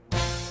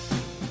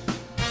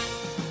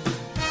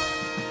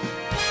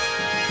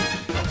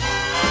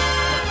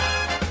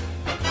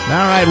All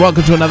right,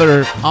 welcome to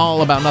another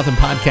All About Nothing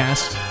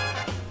podcast.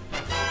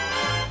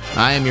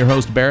 I am your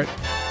host, Barrett.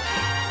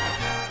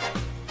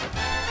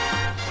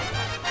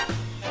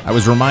 I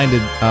was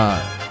reminded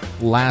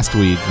last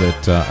week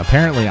that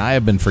apparently I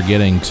have been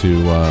forgetting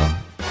to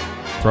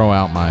throw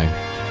out my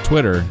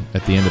Twitter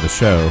at the end of the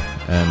show.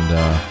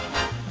 And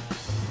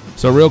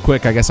so real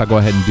quick, I guess I'll go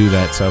ahead and do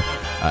that. So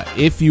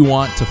if you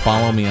want to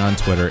follow me on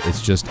Twitter,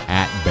 it's just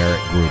at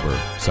Barrett Gruber.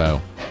 So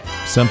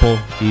simple,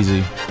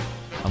 easy.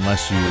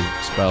 Unless you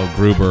spell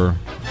Gruber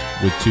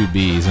with two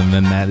B's, and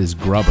then that is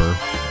Grubber.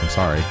 I'm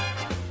sorry.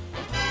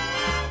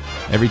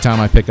 Every time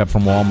I pick up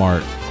from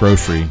Walmart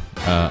grocery,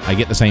 I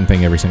get the same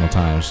thing every single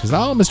time. She says,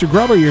 "Oh, Mr.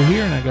 Grubber, you're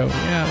here." And I go,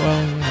 "Yeah,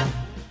 well, you know,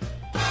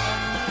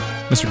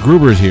 Mr.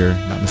 Gruber is here,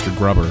 not Mr.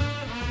 Grubber."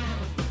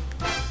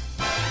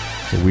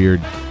 It's a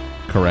weird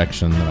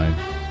correction that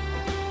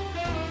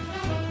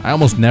I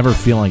almost never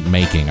feel like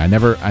making. I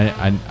never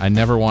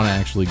want to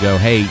actually go,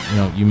 "Hey, you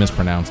know, you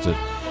mispronounced it,"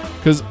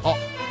 because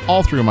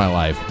all through my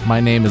life,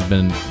 my name has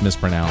been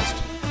mispronounced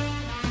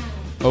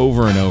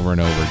over and over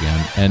and over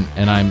again,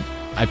 and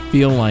I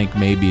feel like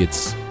maybe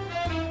it's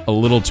a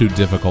little too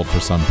difficult for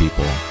some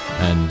people,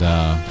 and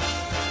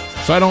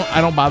so I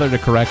don't bother to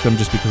correct them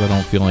just because I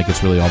don't feel like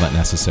it's really all that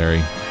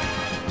necessary.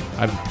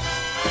 I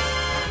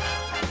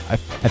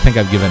think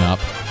I've given up.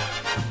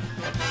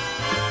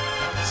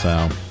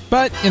 So,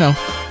 but you know,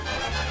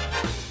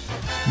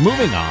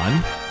 moving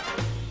on,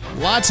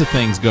 lots of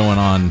things going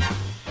on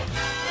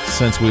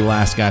since we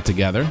last got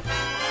together.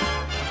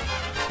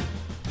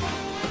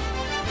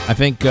 I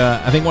think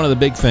one of the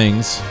big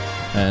things,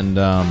 and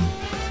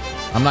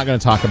I'm not going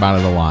to talk about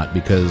it a lot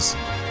because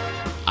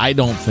I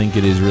don't think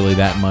it is really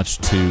that much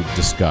to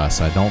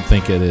discuss. I don't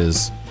think it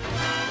is.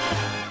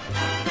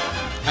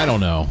 I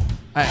don't know.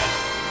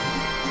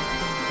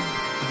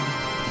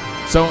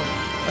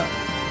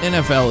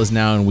 NFL is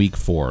now in week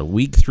 4.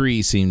 Week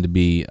 3 seemed to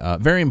be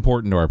very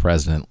important to our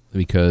president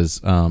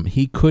because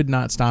he could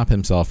not stop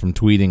himself from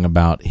tweeting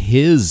about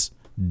his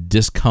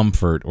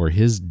discomfort or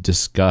his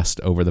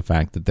disgust over the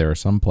fact that there are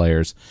some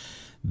players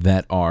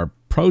that are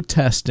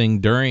protesting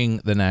during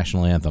the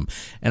national anthem.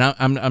 And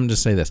I'm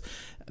just saying this.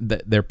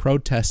 They're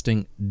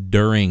protesting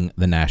during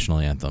the national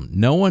anthem.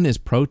 No one is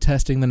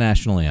protesting the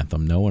national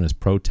anthem. No one is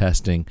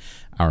protesting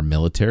our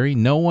military.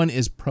 No one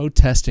is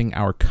protesting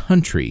our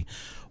country.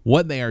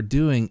 What they are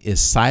doing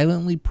is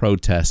silently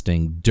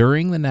protesting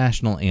during the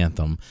national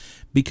anthem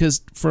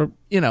because, for,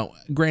 you know,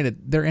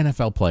 granted, they're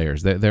NFL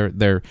players.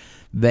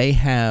 They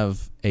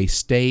have a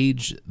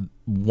stage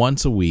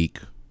once a week.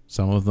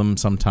 Some of them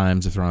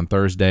sometimes, if they're on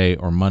Thursday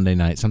or Monday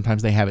night,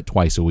 sometimes they have it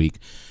twice a week.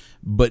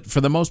 But for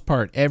the most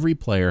part, every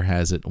player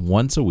has it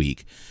once a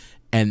week.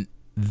 And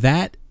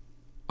that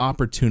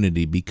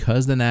opportunity,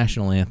 because the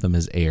national anthem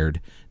is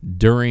aired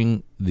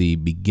during the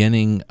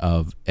beginning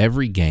of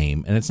every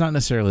game, and it's not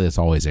necessarily it's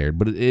always aired,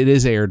 but it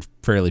is aired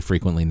fairly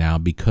frequently now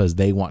because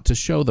they want to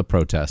show the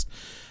protest.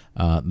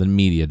 The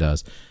media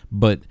does,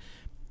 but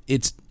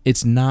it's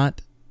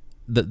not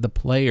that the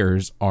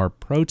players are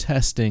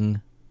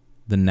protesting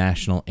the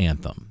national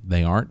anthem.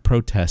 They aren't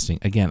protesting.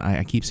 Again,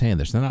 I keep saying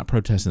this. They're not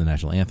protesting the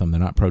national anthem. They're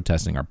not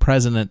protesting our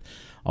president,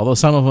 although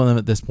some of them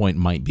at this point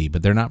might be,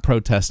 but they're not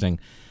protesting,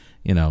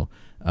 you know,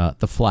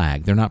 the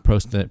flag. They're not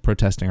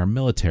protesting our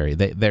military.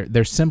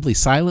 They're simply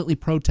silently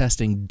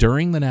protesting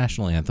during the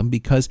national anthem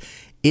because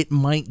it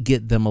might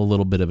get them a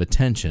little bit of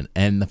attention.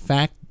 And the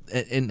fact,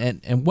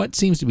 and what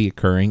seems to be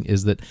occurring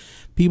is that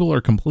people are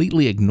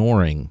completely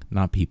ignoring,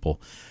 not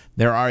people,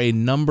 there are a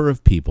number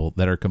of people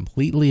that are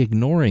completely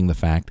ignoring the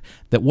fact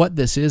that what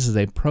this is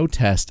a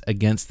protest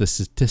against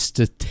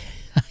the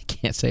I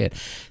can't say it,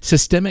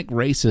 systemic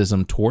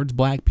racism towards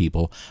black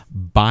people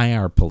by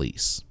our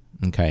police.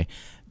 Okay?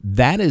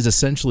 That is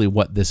essentially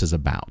what this is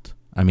about.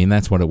 I mean,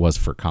 that's what it was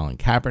for Colin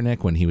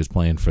Kaepernick when he was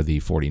playing for the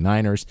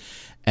 49ers.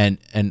 And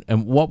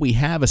what we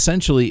have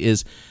essentially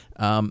is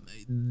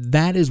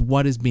that is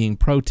what is being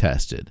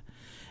protested.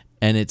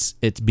 And it's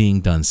being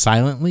done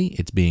silently,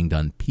 it's being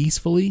done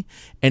peacefully,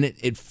 and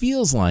it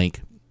feels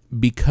like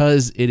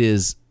because it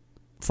is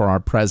for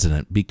our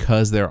president,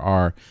 because there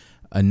are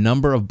a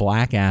number of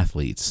black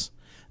athletes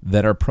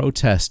that are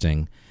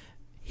protesting,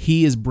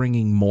 he is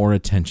bringing more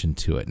attention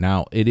to it.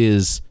 Now, it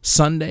is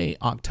Sunday,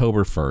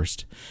 October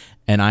 1st,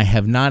 and I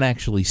have not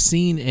actually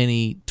seen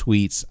any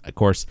tweets. Of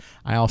course,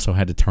 I also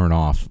had to turn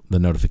off the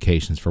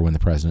notifications for when the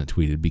president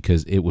tweeted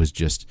because it was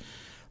just,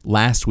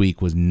 last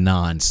week was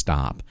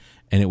nonstop.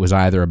 And it was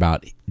either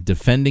about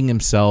defending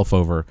himself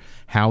over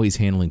how he's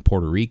handling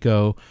Puerto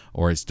Rico,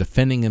 or it's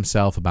defending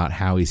himself about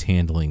how he's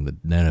handling the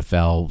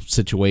NFL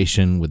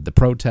situation with the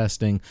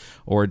protesting,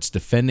 or it's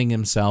defending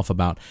himself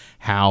about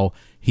how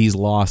he's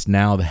lost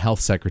now the health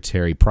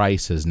secretary,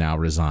 Price, has now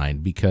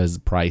resigned because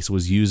Price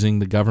was using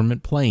the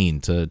government plane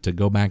to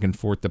go back and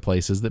forth to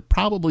places that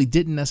probably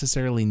didn't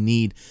necessarily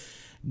need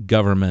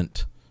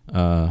government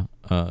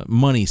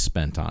money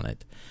spent on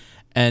it.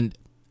 And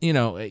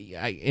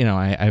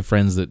I have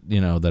friends that,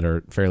 that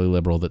are fairly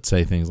liberal that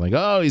say things like,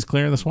 oh, he's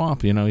clearing the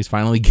swamp. He's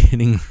finally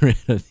getting rid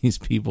of these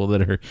people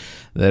that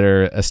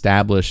are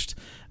established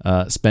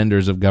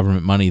spenders of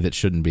government money that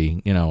shouldn't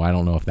be. I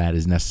don't know if that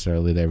is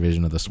necessarily their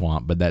vision of the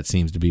swamp, but that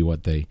seems to be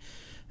what they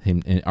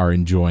are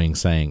enjoying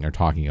saying or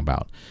talking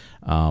about.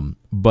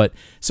 But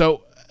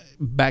so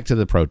back to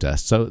the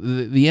protest. So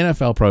the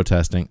NFL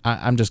protesting,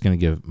 I'm just going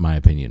to give my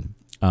opinion.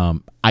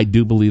 I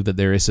do believe that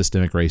there is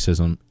systemic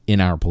racism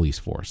in our police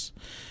force.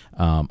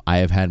 I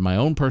have had my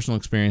own personal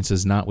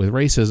experiences, not with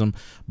racism,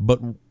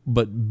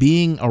 but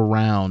being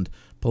around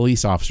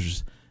police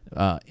officers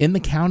in the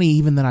county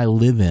even that I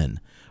live in,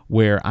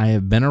 where I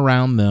have been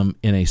around them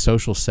in a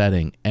social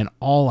setting, and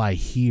all I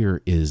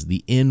hear is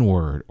the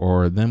N-word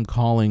or them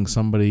calling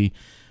somebody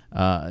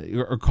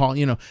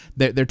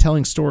they're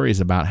telling stories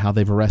about how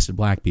they've arrested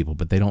black people,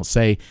 but they don't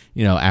say,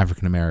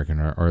 African American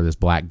or this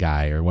black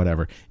guy or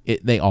whatever.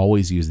 They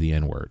always use the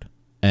N-word,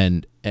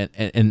 and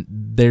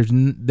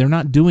they're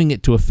not doing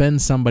it to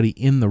offend somebody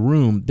in the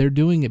room. They're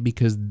doing it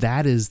because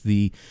that is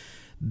the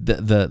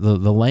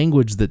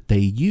language that they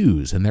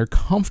use and they're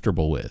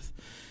comfortable with.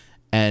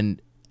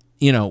 And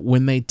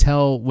when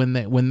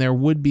there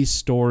would be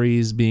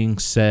stories being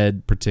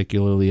said,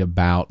 particularly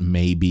about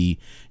maybe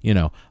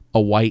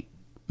a white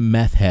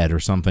meth head or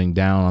something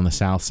down on the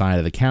south side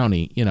of the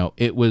county,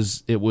 it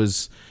was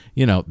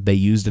they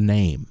used a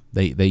name.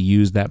 They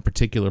used that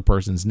particular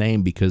person's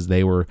name because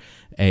they were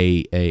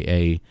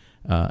an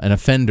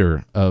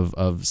offender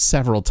of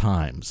several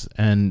times,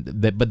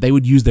 but they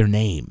would use their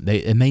name.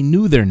 They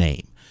knew their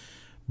name.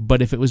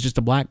 But if it was just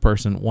a black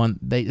person,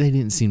 they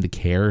didn't seem to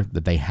care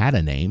that they had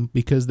a name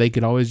because they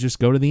could always just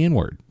go to the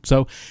N-word.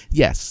 So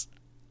yes,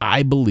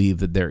 I believe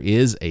that there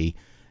is a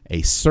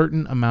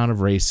certain amount of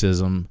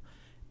racism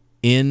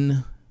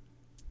in,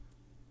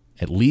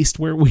 at least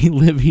where we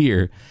live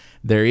here.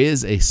 There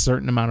is a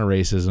certain amount of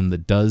racism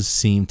that does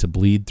seem to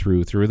bleed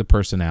through the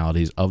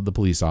personalities of the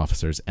police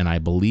officers. And I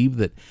believe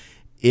that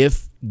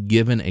if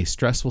given a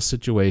stressful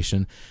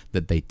situation,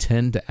 that they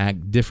tend to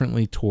act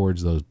differently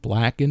towards those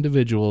black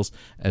individuals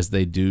as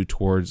they do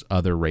towards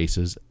other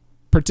races,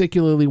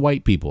 particularly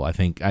white people. I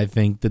think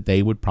that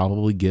they would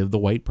probably give the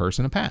white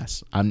person a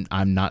pass.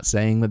 I'm not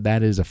saying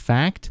that is a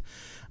fact.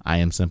 I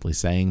am simply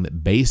saying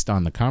that based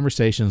on the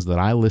conversations that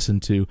I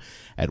listened to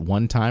at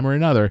one time or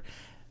another,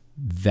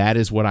 that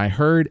is what I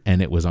heard,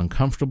 and it was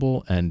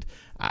uncomfortable. And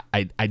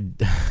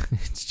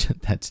it's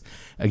just, that's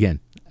again,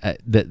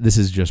 this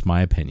is just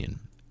my opinion,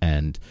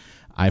 and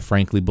I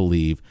frankly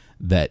believe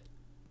that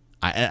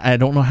I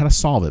don't know how to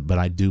solve it, but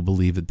I do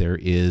believe that there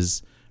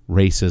is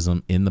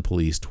racism in the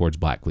police towards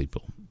black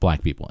people,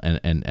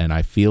 and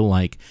I feel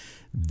like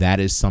that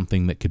is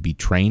something that could be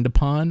trained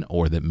upon,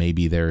 or that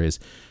maybe there is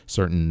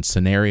certain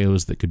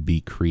scenarios that could be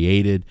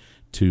created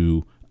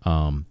to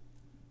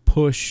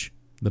push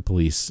the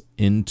police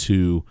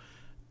into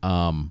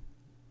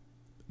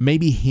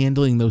maybe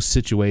handling those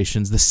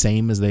situations the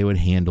same as they would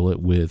handle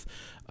it with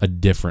a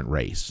different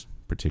race,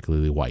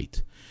 particularly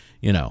white,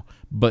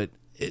 but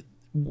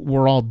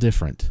we're all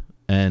different.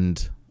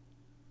 And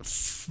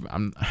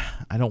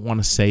I don't want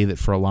to say that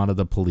for a lot of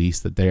the police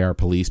that they are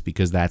police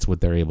because that's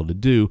what they're able to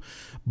do.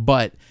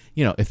 But,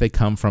 if they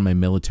come from a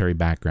military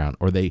background,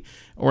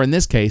 or in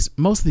this case,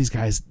 most of these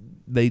guys,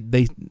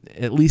 they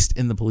at least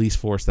in the police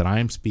force that I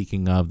am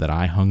speaking of, that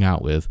I hung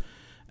out with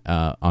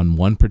on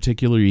one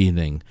particular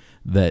evening,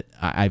 that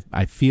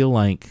I feel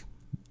like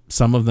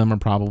some of them are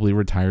probably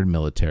retired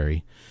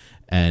military,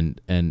 and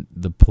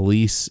the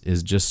police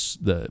is just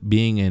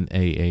being in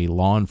a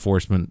law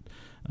enforcement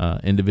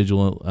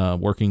individual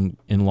working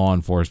in law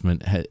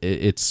enforcement.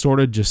 It's sort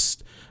of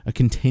just a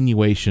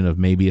continuation of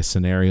maybe a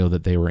scenario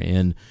that they were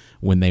in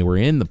when they were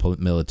in the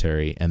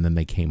military, and then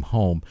they came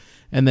home,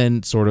 and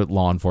then sort of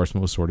law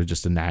enforcement was sort of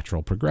just a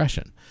natural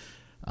progression.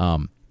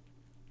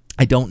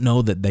 I don't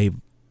know that they've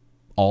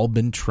all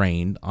been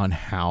trained on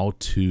how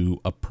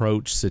to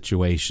approach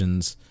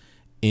situations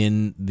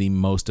in the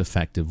most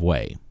effective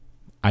way.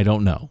 I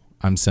don't know.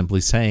 I'm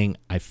simply saying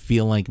I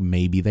feel like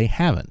maybe they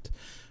haven't.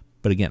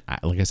 But again,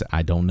 like I said,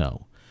 I don't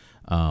know.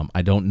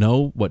 I don't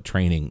know what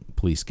training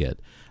police get.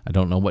 I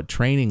don't know what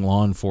training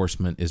law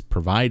enforcement is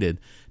provided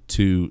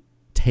to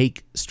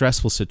take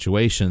stressful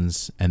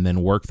situations and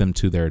then work them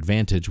to their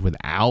advantage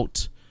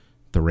without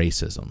the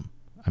racism.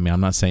 I mean,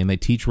 I'm not saying they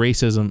teach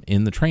racism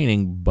in the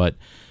training, but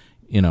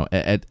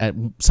at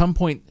some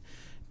point,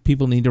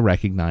 people need to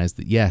recognize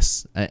that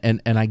yes,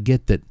 and I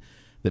get that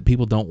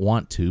people don't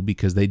want to,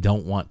 because they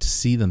don't want to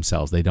see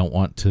themselves. They don't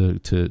want to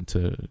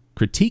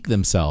critique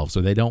themselves,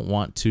 or they don't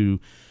want to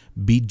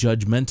be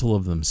judgmental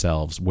of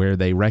themselves, where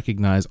they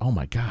recognize, oh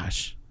my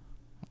gosh,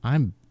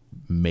 I'm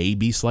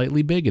maybe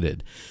slightly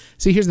bigoted.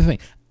 See, here's the thing.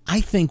 I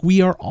think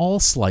we are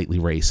all slightly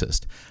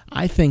racist.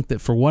 I think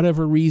that for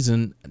whatever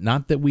reason,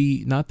 not that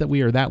we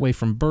are that way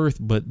from birth,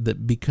 but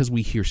that because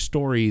we hear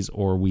stories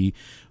or we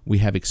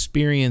have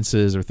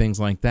experiences or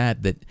things like that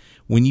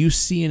when you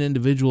see an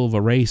individual of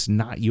a race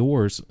not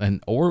yours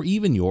or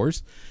even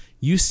yours,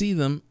 You see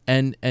them,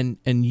 and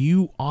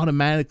you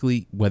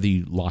automatically, whether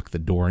you lock the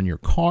door in your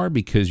car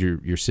because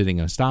you're sitting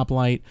at a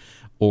stoplight,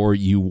 or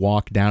you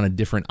walk down a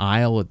different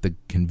aisle at the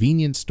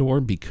convenience store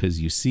because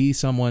you see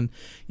someone,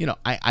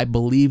 I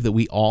believe that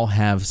we all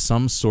have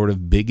some sort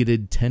of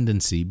bigoted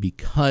tendency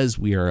because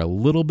we are a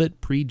little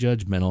bit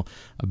prejudgmental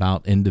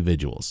about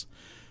individuals.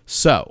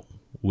 So,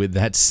 with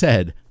that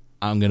said,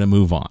 I'm going to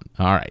move on.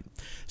 All right.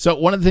 So,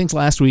 one of the things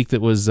last week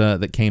that was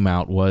that came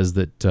out was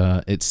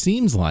that it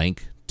seems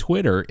like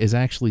Twitter is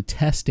actually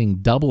testing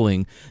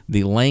doubling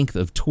the length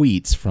of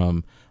tweets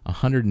from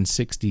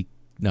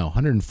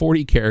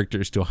 140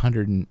 characters to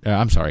 100.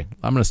 I'm sorry.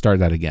 I'm going to start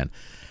that again.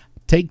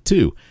 Take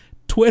two.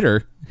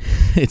 Twitter,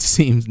 it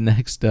seems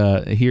next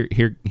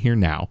here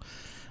now.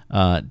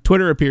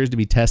 Twitter appears to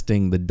be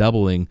testing the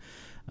doubling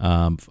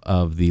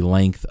of the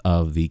length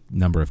of the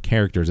number of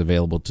characters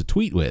available to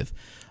tweet with.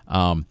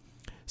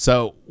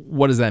 So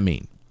what does that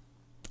mean?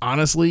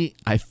 Honestly,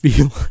 I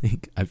feel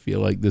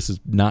like this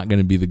is not going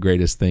to be the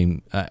greatest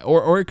thing,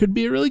 or it could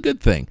be a really good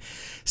thing.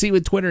 See,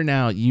 with Twitter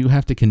now, you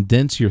have to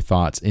condense your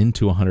thoughts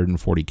into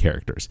 140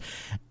 characters,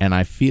 and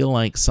I feel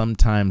like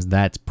sometimes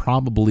that's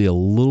probably a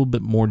little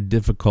bit more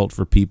difficult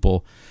for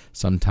people,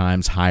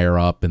 sometimes higher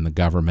up in the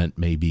government,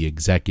 maybe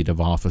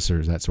executive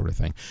officers, that sort of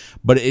thing.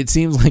 But it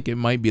seems like it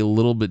might be a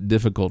little bit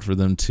difficult for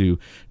them to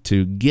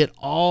get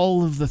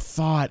all of the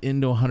thought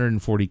into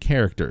 140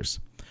 characters.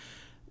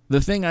 The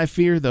thing I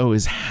fear, though,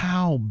 is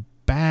how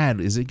bad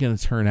is it going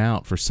to turn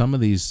out for some of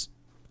these?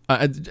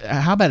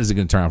 How bad is it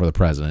going to turn out for the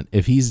president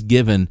if he's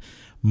given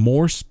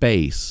more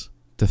space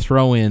to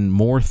throw in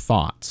more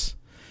thoughts?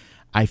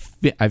 I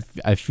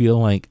feel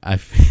like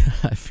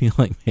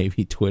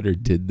maybe Twitter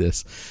did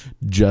this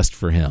just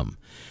for him,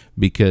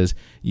 because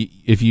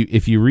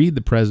if you read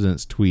the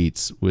president's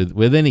tweets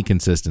with any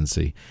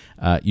consistency,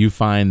 you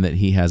find that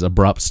he has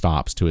abrupt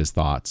stops to his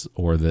thoughts,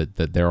 or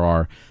that there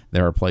are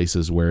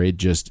places where it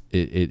just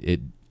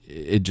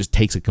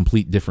takes a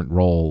complete different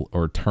role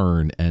or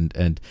turn,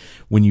 and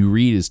when you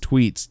read his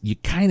tweets, you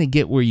kind of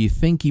get where you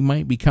think he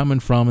might be coming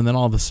from, and then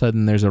all of a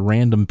sudden there's a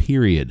random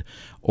period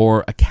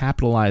or a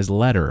capitalized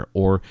letter,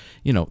 or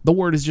the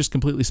word is just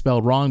completely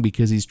spelled wrong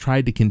because he's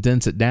tried to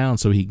condense it down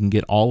so he can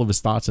get all of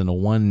his thoughts into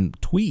one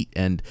tweet.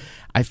 And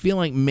I feel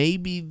like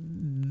maybe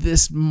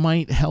this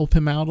might help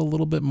him out a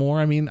little bit more.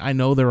 I mean, I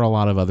know there are a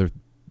lot of other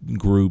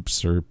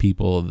groups or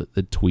people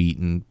that tweet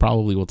and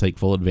probably will take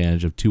full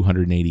advantage of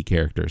 280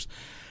 characters.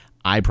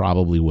 I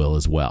probably will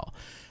as well.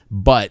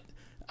 But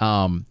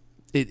I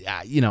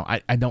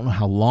don't know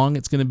how long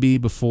it's going to be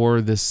before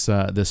this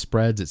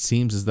spreads. It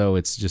seems as though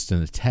it's just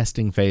in a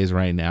testing phase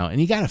right now, and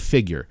you got to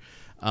figure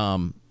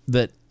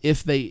that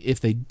if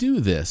they do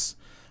this,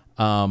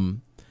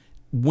 when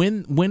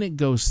it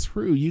goes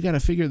through, you got to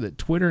figure that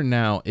Twitter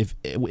now,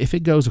 if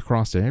it goes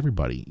across to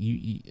everybody,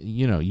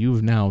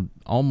 you've now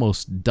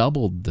almost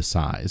doubled the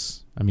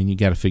size. I mean, you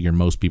got to figure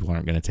most people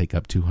aren't going to take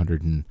up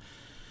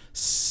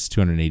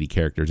 280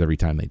 characters every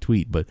time they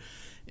tweet, but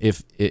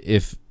if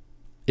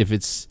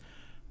it's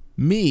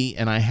me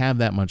and I have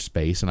that much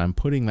space and I'm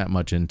putting that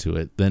much into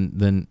it,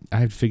 then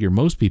I figure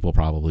most people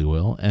probably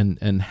will.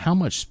 And how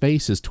much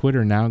space is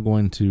Twitter now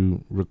going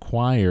to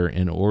require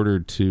in order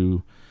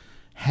to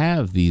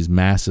have these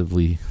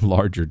massively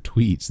larger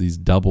tweets, these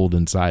doubled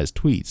in size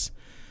tweets?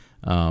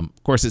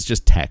 Of course, it's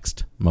just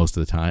text most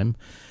of the time.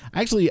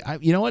 Actually,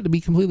 you know what? To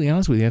be completely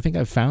honest with you, I think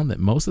I've found that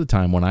most of the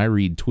time when I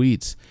read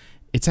tweets,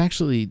 it's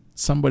actually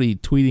somebody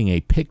tweeting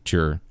a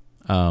picture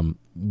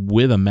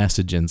with a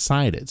message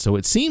inside it. So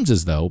it seems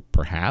as though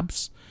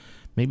perhaps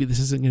maybe this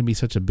isn't going to be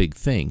such a big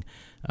thing.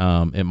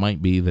 It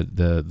might be that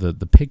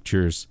the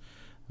pictures,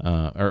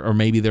 or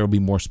maybe there will be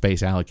more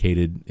space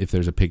allocated if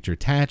there's a picture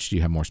attached.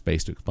 You have more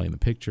space to explain the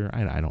picture.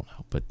 I don't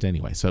know. But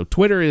anyway, so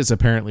Twitter is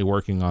apparently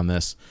working on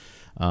this,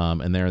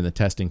 and they're in the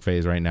testing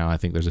phase right now. I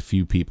think there's a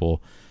few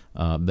people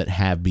that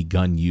have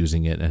begun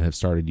using it and have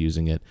started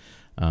using it.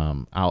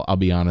 I'll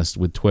be honest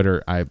with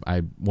Twitter.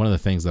 I one of the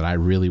things that I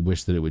really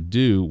wish that it would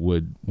do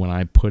when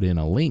I put in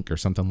a link or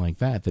something like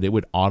that it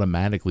would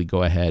automatically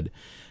go ahead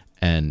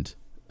and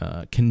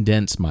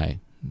condense my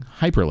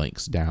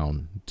hyperlinks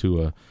down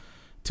to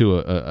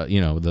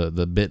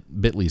the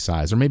bit.ly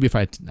size, or maybe if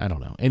I don't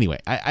know. Anyway,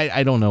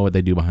 I don't know what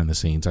they do behind the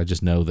scenes. I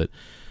just know that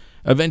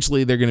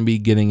eventually they're going to be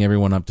getting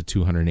everyone up to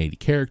 280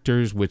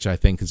 characters, which I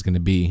think is going to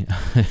be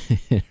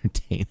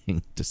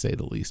entertaining to say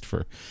the least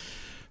for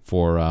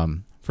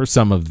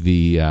some of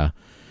the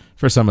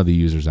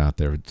users out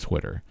there at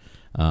Twitter.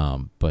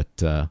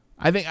 But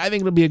I think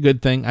it'll be a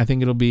good thing. I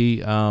think it'll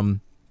be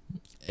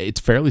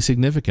it's fairly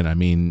significant. I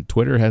mean,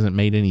 Twitter hasn't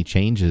made any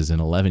changes in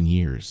 11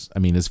 years. I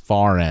mean, as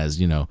far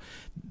as,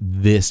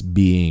 this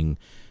being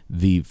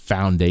the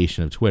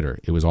foundation of Twitter,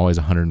 it was always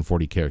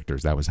 140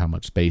 characters. That was how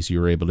much space you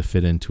were able to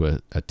fit into a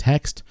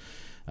text,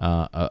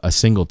 a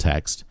single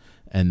text.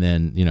 And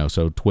then,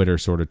 so Twitter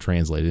sort of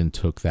translated and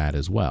took that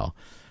as well.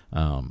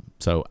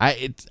 So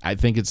I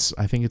think it's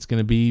going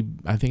to be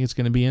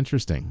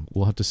interesting.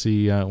 We'll have to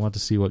see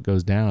what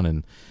goes down,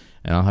 and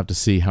I'll have to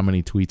see how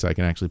many tweets I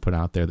can actually put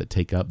out there that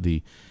take up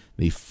the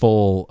the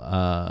full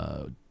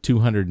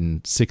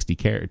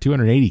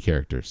 280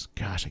 characters.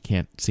 Gosh, I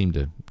can't seem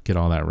to get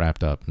all that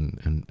wrapped up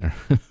and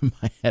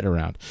my head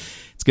around.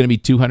 It's going to be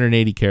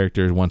 280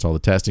 characters once all the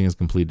testing is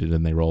completed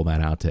and they roll that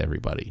out to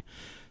everybody.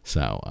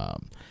 So,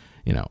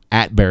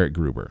 at Barrett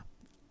Gruber.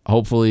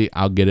 Hopefully,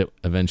 I'll get it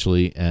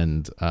eventually,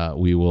 and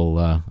we will.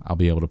 I'll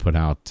be able to put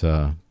out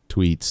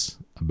tweets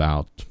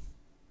about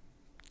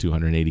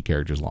 280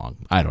 characters long.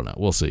 I don't know.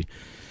 We'll see.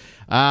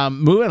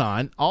 Moving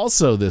on.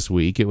 Also this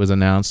week, it was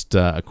announced,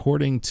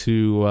 according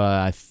to,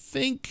 I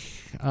think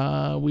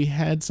we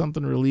had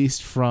something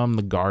released from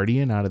The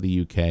Guardian out of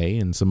the UK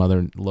and some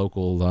other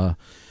local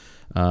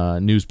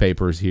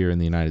newspapers here in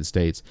the United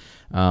States.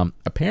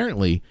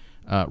 Apparently,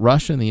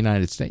 Russia and the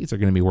United States are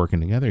going to be working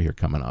together here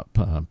coming up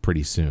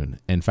pretty soon.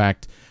 In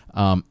fact,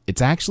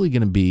 it's actually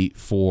going to be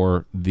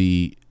for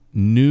the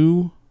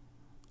new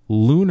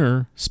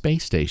lunar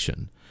space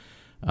station.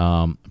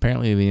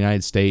 Apparently, the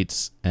United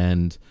States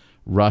and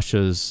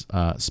Russia's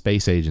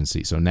space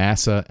agency, so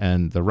NASA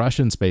and the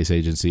Russian space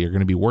agency, are going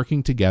to be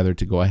working together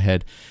to go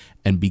ahead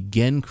and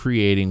begin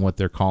creating what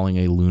they're calling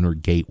a lunar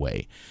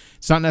gateway.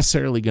 It's not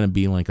necessarily going to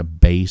be like a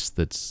base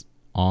that's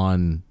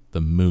on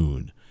the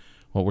moon.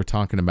 What we're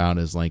talking about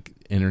is like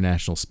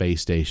International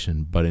Space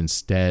Station, but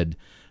instead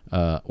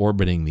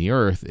orbiting the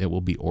Earth, it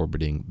will be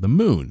orbiting the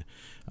moon.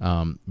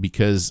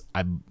 Because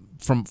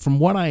from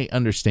what I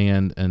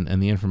understand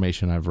and the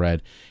information I've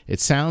read, it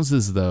sounds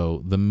as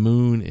though the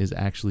moon is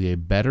actually a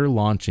better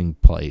launching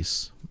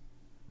place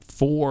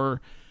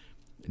for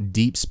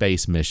deep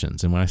space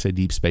missions. And when I say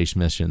deep space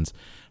missions,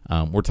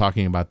 we're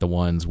talking about the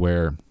ones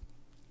where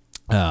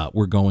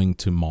we're going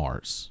to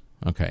Mars.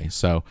 Okay,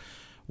 so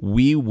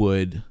we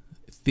would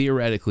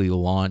theoretically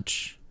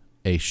launch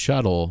a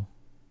shuttle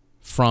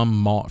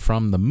from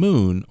the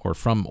moon or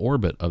from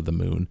orbit of the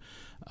moon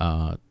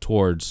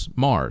towards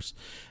Mars.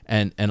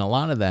 And a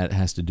lot of that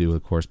has to do,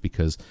 of course,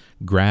 because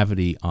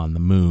gravity on the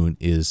moon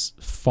is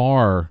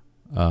far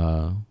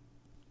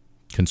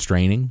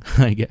constraining,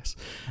 I guess,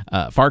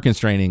 far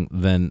constraining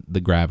than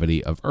the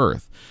gravity of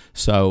Earth.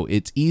 So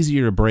it's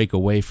easier to break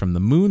away from the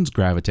moon's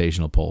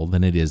gravitational pull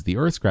than it is the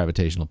Earth's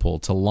gravitational pull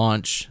to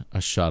launch a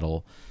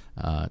shuttle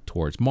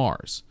towards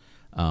Mars.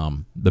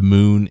 The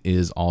moon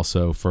is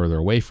also further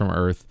away from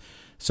Earth,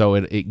 so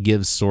it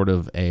gives sort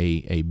of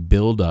a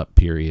build-up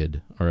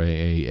period or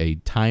a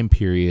time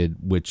period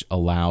which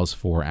allows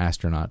for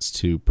astronauts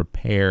to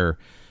prepare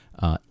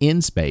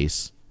in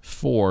space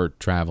for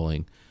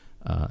traveling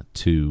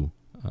to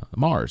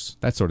Mars,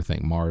 that sort of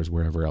thing, Mars,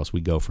 wherever else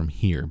we go from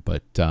here.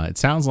 But it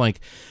sounds like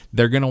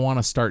they're going to want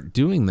to start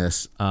doing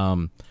this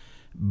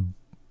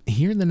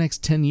here in the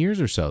next 10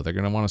 years or so. They're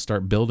going to want to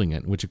start building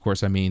it, which, of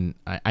course, I mean,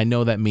 I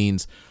know that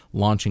means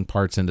launching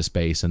parts into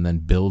space and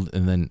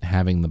then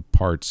having the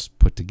parts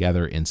put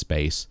together in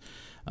space.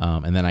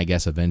 And then I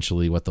guess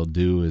eventually what they'll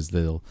do is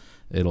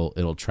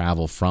it'll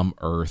travel from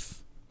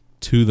Earth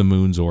to the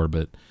moon's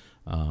orbit.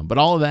 But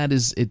all of that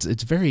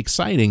it's very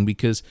exciting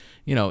because,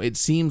 it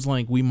seems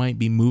like we might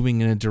be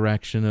moving in a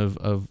direction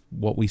of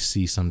what we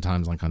see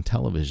sometimes like on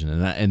television.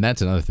 And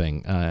that's another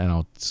thing. And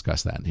I'll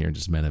discuss that here in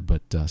just a minute,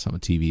 but some of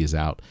TV is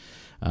out.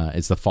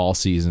 It's the fall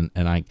season,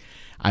 and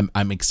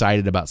I'm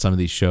excited about some of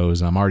these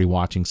shows, and I'm already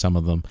watching some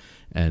of them,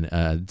 and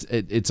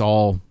it's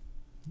all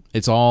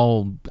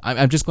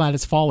I'm just glad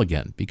it's fall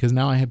again, because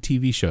now I have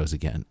TV shows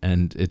again,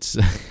 and it's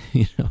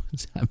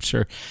I'm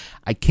sure,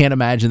 I can't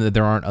imagine that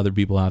there aren't other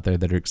people out there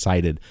that are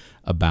excited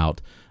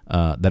about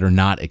that are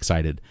not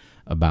excited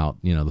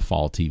about the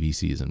fall TV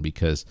season,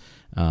 because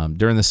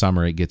during the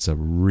summer it gets a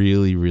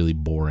really, really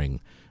boring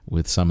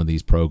with some of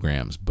these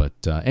programs. But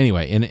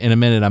anyway, in a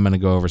minute I'm going to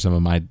go over some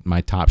of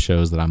my top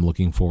shows that I'm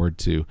looking forward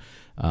to,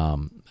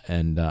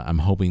 and I'm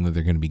hoping that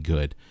they're going to be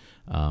good.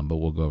 But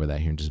we'll go over that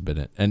here in just a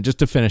minute. And just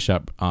to finish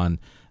up on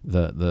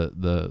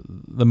the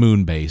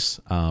moon base,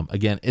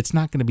 again, it's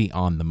not going to be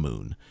on the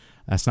moon.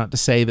 That's not to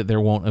say that there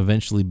won't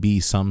eventually be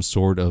some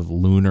sort of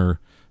lunar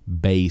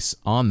base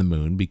on the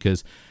moon,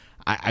 because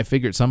I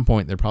figure at some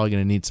point they're probably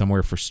going to need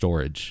somewhere for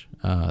storage,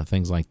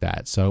 things like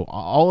that. So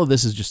all of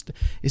this is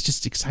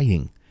just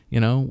exciting,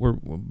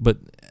 but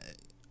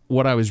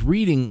what I was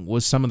reading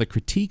was some of the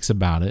critiques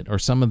about it, or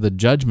some of the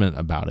judgment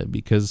about it,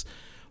 because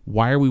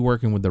why are we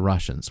working with the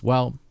Russians?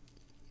 Well,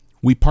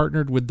 we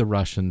partnered with the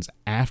Russians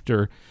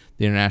after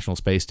the International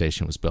Space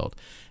Station was built.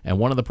 And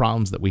one of the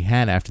problems that we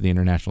had after the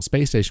International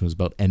Space Station was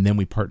built, and then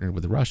we partnered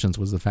with the Russians,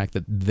 was the fact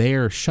that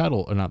their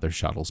shuttle, or not their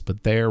shuttles,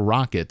 but their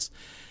rockets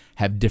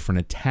have different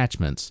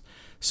attachments.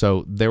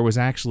 So there was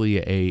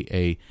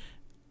actually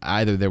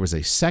either there was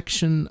a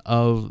section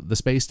of the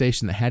space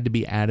station that had to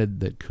be added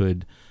that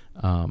could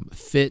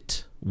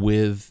fit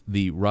with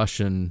the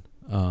Russian,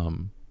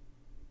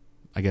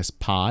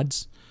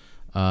 pods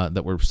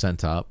that were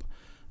sent up,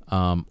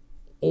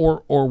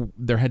 or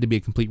there had to be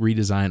a complete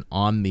redesign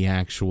on the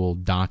actual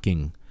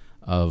docking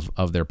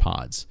of their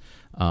pods.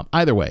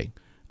 Either way,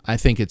 I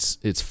think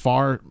it's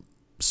far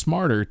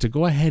smarter to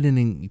go ahead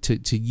and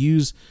to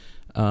use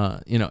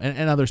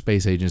and other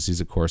space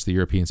agencies, of course, the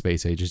European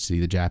Space Agency,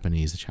 the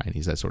Japanese, the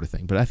Chinese, that sort of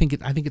thing. But I think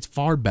it's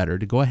far better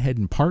to go ahead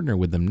and partner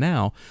with them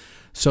now,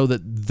 so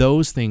that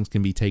those things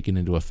can be taken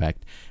into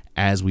effect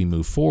as we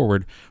move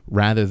forward,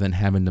 rather than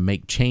having to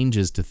make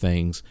changes to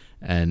things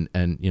and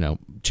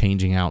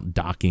changing out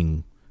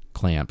docking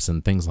clamps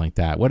and things like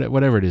that.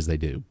 Whatever it is they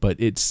do, but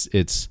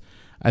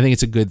I think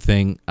it's a good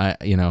thing.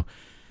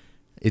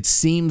 It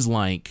seems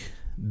like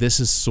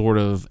this is sort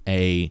of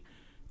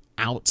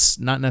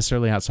not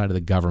necessarily outside of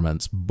the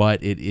governments,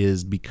 but it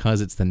is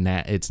because it's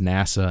it's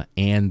NASA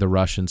and the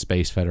Russian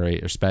Space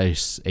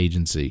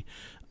Agency.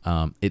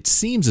 It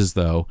seems as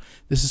though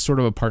this is sort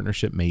of a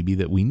partnership maybe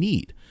that we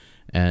need,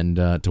 and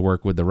to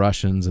work with the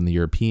Russians and the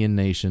European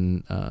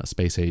nation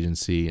space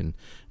agency and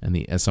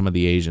some of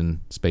the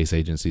Asian space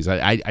agencies.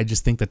 I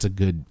just think that's a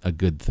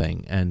good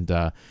thing, and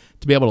to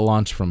be able to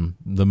launch from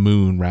the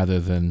moon rather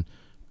than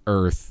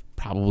Earth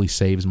probably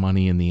saves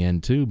money in the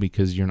end too,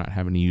 because you're not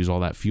having to use all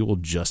that fuel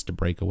just to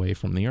break away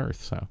from the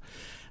Earth. So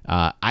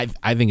I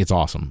think it's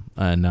awesome,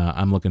 and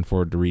I'm looking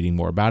forward to reading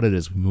more about it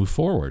as we move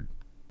forward.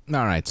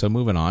 All right, so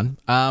moving on.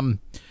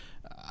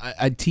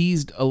 I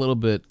teased a little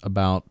bit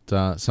about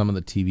some of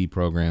the TV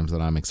programs that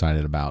I'm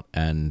excited about,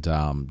 and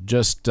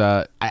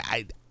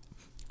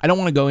I don't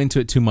want to go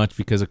into it too much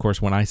because, of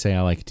course, when I say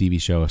I like a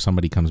TV show, if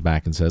somebody comes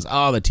back and says,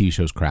 "Oh, the TV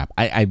show's crap,"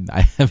 I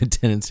have a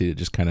tendency to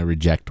just kind of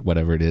reject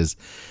whatever it is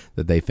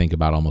that they think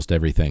about almost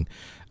everything.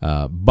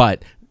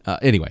 But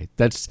anyway,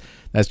 that's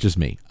just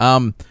me.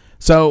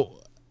 So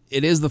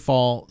it is the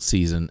fall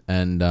season,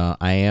 and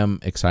I am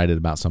excited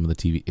about some of the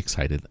TV.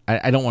 Excited.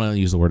 I don't want to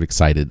use the word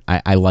excited.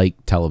 I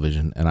like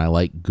television, and I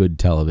like good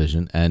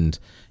television. And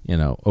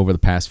over the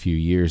past few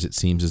years, it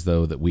seems as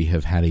though that we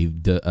have had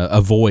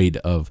a void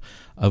of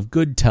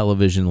good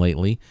television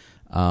lately.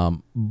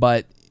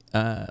 But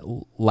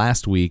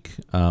last week,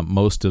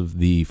 most of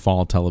the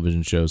fall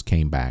television shows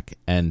came back,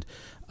 and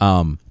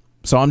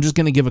so I'm just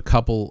going to give a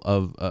couple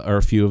of or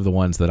a few of the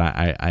ones that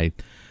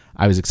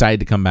I was excited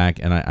to come back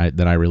and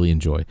that I really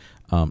enjoy.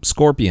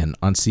 Scorpion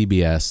on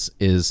CBS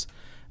is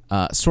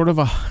sort of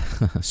a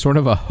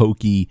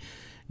hokey,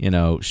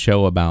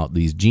 show about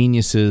these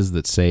geniuses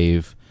that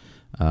save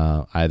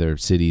either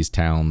cities,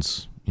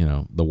 towns,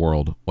 the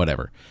world,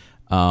 whatever.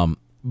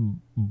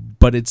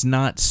 But it's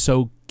not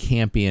so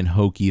campy and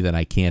hokey that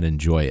I can't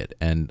enjoy it.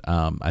 And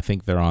I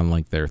think they're on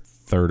like their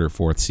third or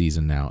fourth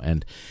season now,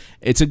 and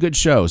it's a good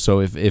show. So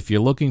if you're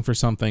looking for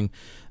something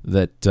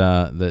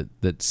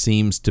that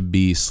seems to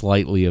be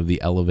slightly of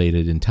the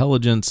elevated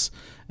intelligence,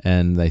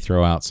 and they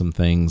throw out some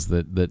things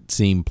that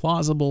seem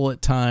plausible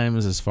at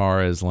times, as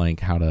far as like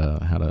how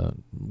to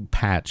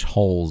patch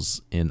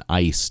holes in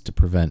ice to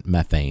prevent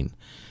methane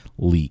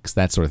leaks,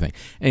 that sort of thing.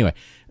 Anyway,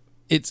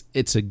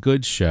 it's a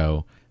good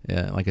show.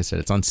 Like I said,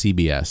 it's on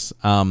CBS.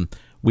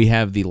 We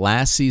have the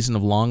last season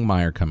of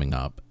Longmire coming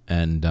up,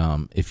 and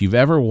if you've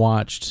ever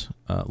watched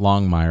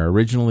Longmire,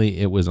 originally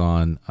it was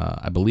on,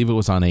 I believe it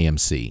was on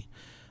AMC,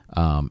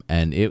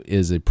 and it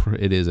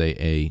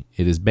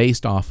is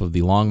based off of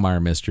the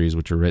Longmire mysteries,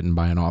 which are written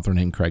by an author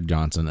named Craig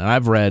Johnson, and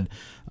I've read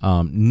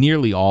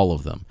nearly all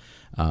of them.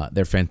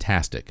 They're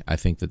fantastic. I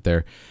think that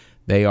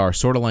they are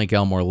sort of like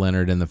Elmore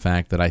Leonard in the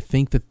fact that I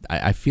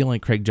feel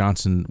like Craig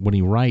Johnson, when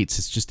he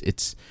writes,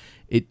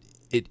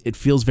 it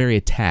feels very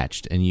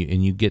attached, and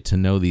you get to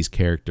know these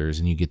characters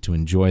and you get to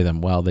enjoy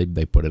them. Well,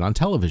 they put it on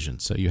television,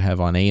 so you have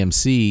on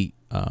AMC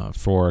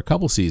for a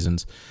couple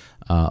seasons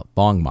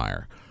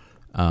Longmire.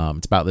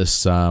 It's about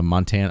this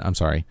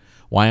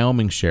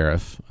Wyoming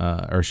sheriff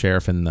or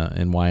sheriff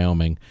in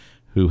Wyoming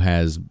who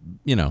has,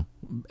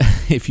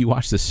 if you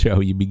watch this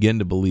show, you begin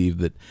to believe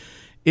that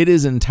it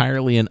is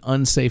entirely an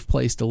unsafe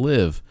place to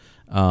live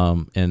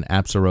in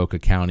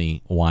Absaroka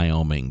County,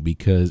 Wyoming,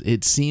 because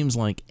it seems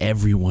like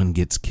everyone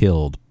gets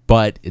killed,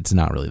 but it's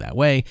not really that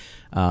way.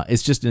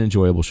 It's just an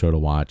enjoyable show to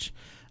watch.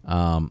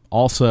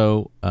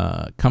 Also,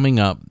 coming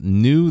up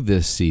new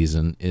this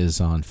season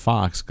is on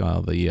Fox,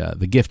 called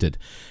The Gifted.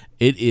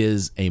 It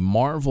is a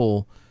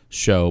Marvel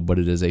show, but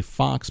it is a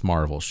Fox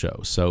Marvel show.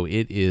 So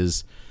it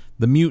is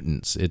the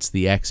mutants, it's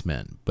the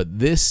X-Men, but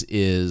this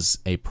is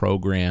a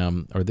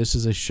program, or this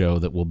is a show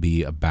that will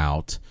be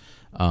about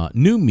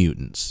new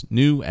mutants,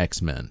 new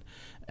X-Men,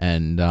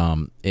 and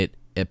it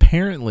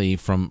apparently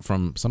from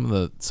some of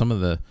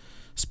the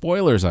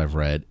spoilers I've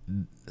read,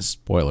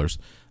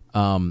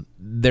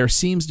 there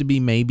seems to be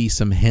maybe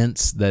some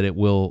hints that it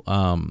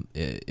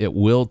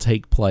will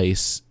take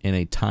place in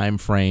a time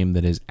frame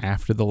that is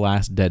after the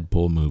last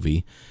Deadpool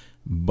movie,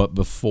 but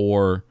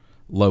before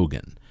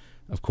Logan,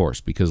 of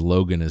course, because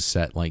Logan is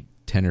set like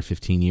 10 or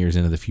 15 years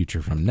into the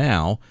future from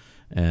now.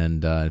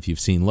 And if you've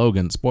seen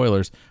Logan,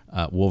 spoilers,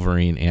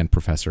 Wolverine and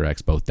Professor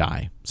X both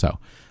die. So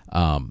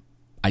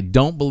I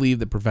don't believe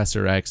that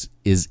Professor X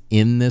is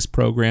in this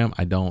program.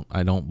 I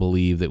don't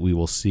believe that we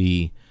will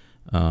see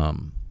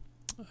Captain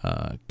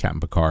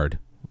Picard,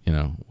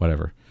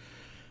 whatever.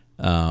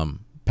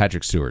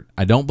 Patrick Stewart.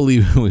 I don't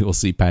believe we will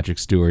see Patrick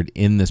Stewart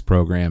in this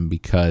program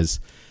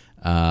because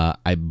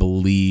I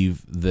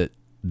believe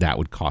that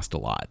would cost a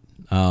lot.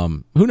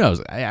 Who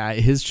knows?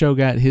 His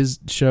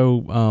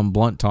show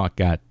Blunt Talk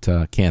got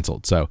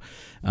canceled. So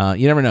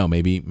you never know.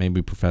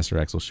 Maybe Professor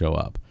X will show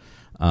up.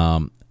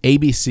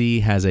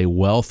 ABC has a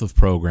wealth of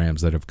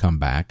programs that have come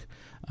back.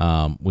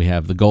 We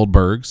have the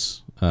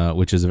Goldbergs,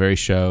 which is a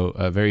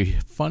very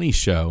funny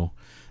show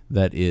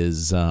that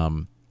is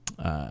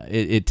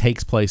it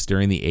takes place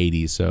during the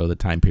 80s, so the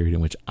time period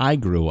in which I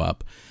grew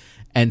up.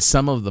 And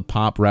some of the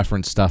pop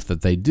reference stuff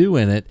that they do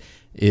in it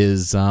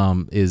is it's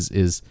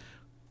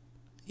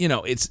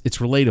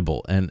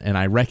relatable, and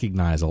I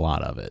recognize a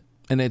lot of it,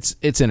 and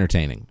it's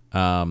entertaining.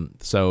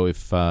 So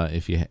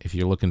if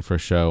you're looking for a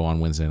show on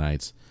Wednesday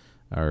nights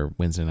or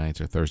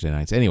Thursday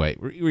nights, anyway,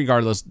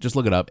 regardless, just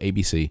look it up.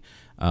 ABC,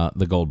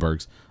 the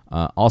Goldbergs.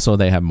 Also,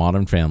 they have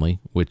Modern Family,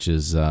 which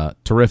is a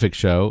terrific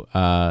show.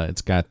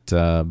 It's got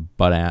Al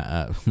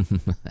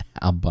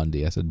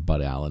Bundy. I said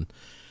Bud Allen.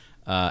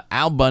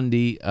 Al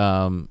Bundy,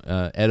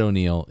 Ed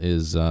O'Neill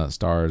is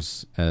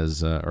stars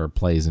as or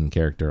plays in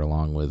character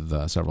along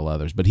with several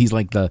others, but he's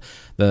like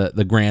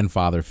the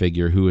grandfather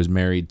figure who is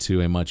married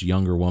to a much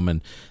younger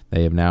woman.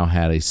 They have now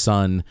had a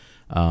son.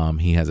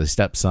 He has a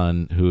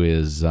stepson who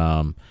is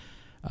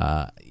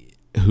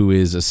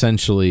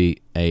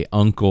essentially a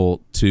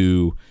uncle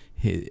to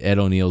Ed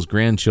O'Neill's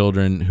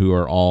grandchildren, who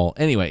are all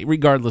anyway.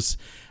 Regardless.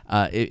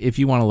 If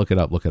you want to look it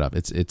up,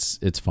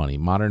 It's funny.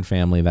 Modern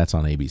Family, that's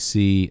on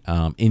ABC.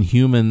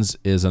 Inhumans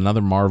is another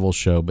Marvel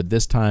show, but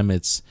this time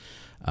it's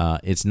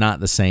not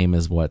the same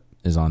as what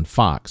is on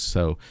Fox.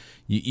 So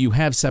you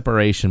have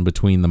separation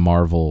between the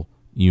Marvel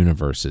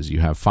universes.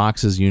 You have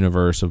Fox's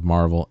universe of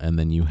Marvel, and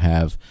then you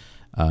have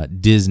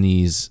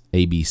Disney's,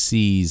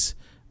 ABC's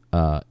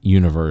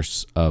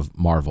universe of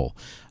Marvel.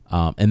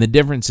 And the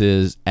difference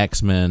is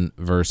X-Men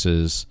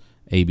versus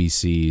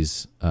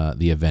ABC's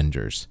The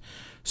Avengers.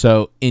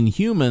 So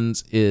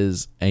Inhumans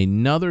is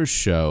another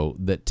show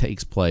that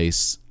takes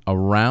place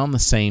around the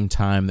same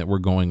time that we're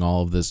going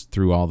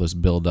through all this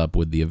build up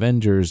with the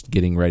Avengers,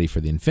 getting ready for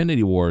the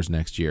Infinity Wars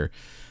next year.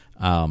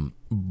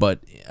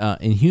 But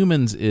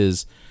Inhumans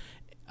is,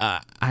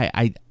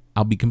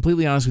 I'll be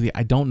completely honest with you,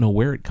 I don't know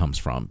where it comes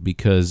from,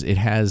 because it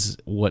has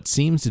what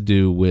seems to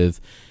do with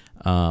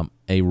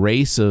a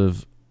race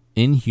of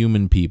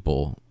inhuman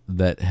people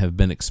that have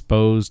been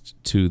exposed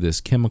to this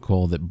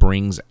chemical that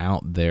brings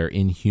out their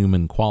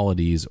inhuman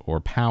qualities or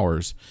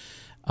powers,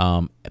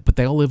 but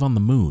they all live on the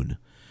moon,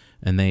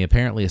 and they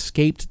apparently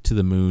escaped to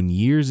the moon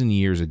years and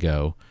years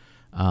ago,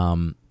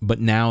 but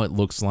now it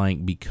looks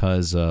like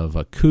because of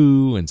a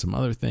coup and some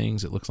other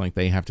things, it looks like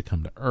they have to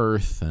come to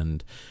Earth,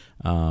 and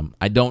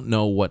I don't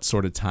know what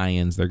sort of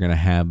tie-ins they're going to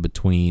have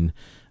between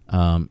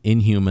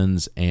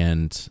Inhumans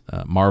and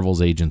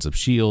Marvel's Agents of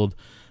S.H.I.E.L.D.,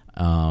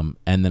 and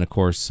then, of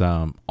course,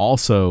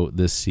 also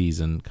this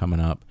season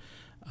coming up,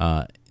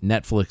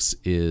 Netflix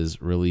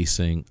is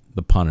releasing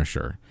The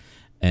Punisher.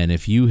 And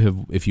if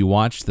you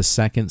watched the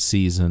second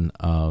season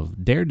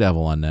of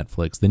Daredevil on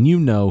Netflix, then you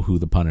know who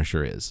The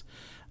Punisher is.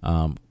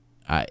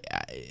 I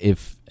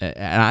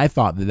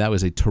thought that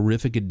was a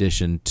terrific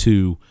addition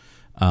to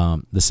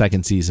the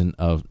second season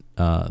of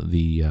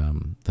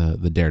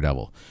the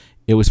Daredevil.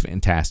 It was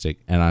fantastic,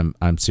 and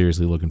I'm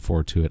seriously looking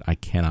forward to it. I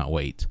cannot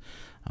wait.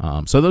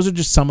 So those are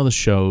just some of the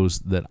shows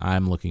that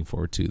I'm looking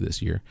forward to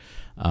this year,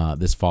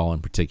 this fall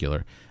in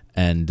particular.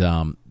 And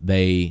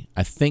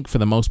I think for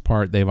the most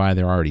part, they've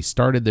either already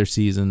started their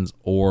seasons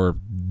or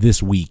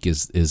this week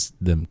is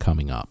them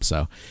coming up.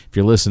 So if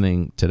you're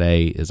listening,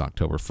 today is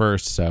October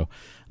 1st. So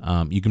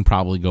you can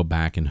probably go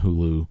back and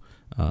Hulu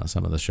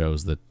some of the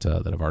shows that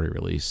have already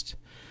released.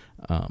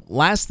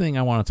 Last thing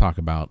I want to talk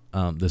about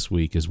this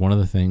week is one of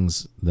the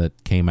things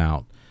that came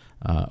out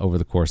over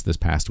the course of this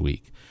past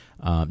week.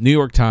 New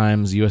York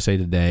Times, USA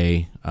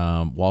Today,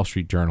 Wall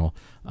Street Journal,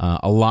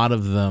 a lot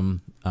of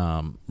them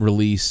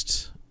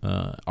released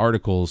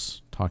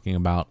articles talking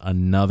about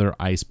another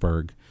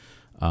iceberg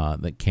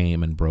that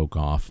came and broke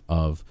off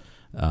of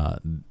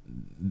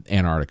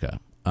Antarctica,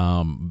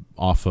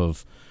 off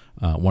of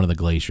one of the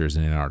glaciers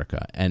in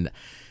Antarctica. And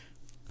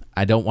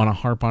I don't want to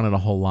harp on it a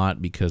whole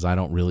lot because I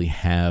don't really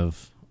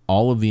have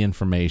all of the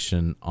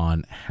information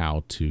on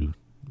how to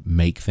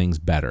make things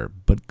better.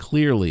 But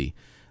clearly,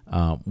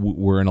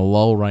 we're in a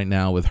lull right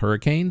now with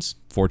hurricanes,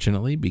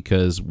 fortunately,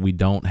 because we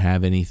don't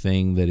have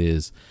anything that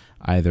is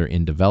either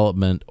in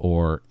development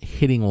or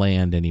hitting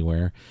land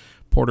anywhere.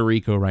 Puerto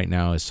Rico right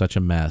now is such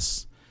a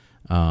mess.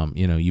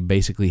 You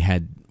basically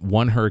had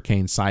one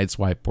hurricane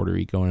sideswipe Puerto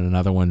Rico and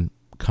another one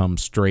come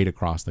straight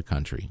across the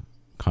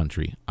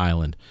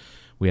island.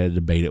 We had a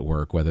debate at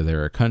work whether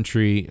they're a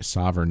country, a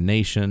sovereign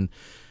nation.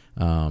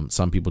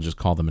 Some people just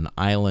call them an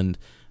island.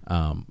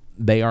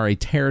 They are a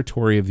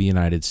territory of the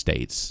United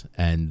States,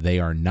 and they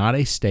are not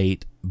a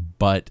state,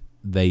 but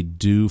they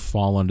do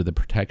fall under the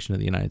protection of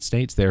the United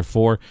States.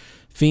 Therefore,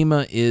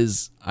 FEMA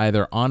is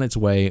either on its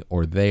way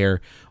or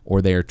they're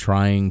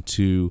trying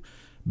to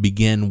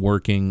begin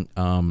working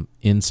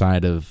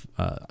inside of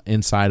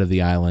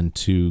the island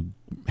to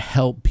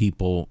help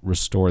people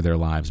restore their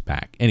lives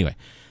back. Anyway,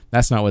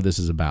 that's not what this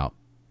is about.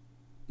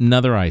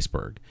 Another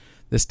iceberg.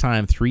 this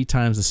time 3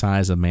 times the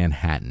size of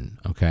Manhattan.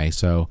 Okay,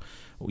 so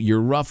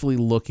you're roughly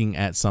looking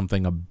at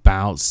something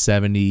about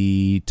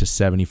 70 to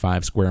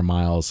 75 square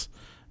miles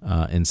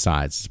in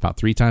size. It's about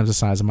 3 times the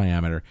size of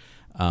diameter.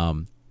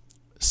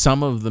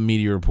 Some of the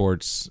media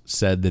reports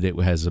said that it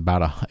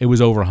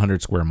was over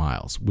 100 square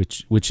miles,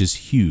 which is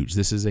huge.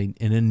 This is an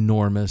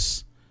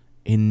enormous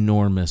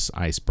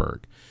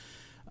iceberg.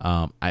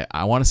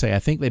 I want to say I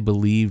think they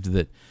believed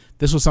that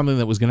this was something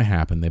that was going to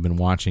happen. They've been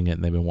watching it,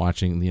 and they've been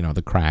watching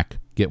the crack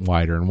get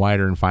wider and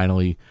wider, and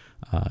finally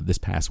this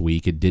past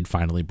week it did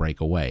finally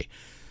break away.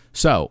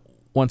 So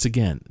once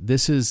again,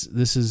 this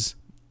is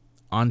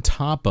on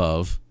top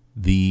of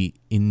the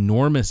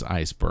enormous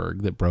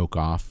iceberg that broke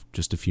off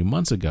just a few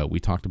months ago. We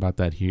talked about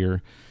that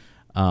here.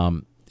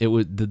 It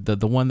was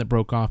the one that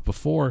broke off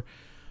before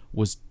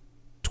was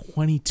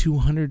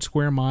 2,200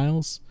 square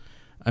miles.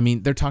 I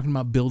mean, they're talking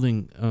about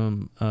building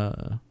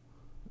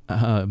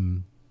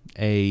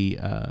a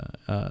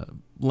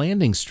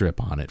landing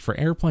strip on it for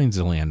airplanes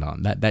to land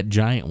on. That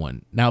giant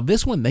one. Now,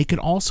 this one they could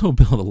also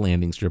build a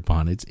landing strip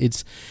on.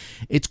 It's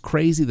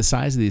crazy the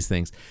size of these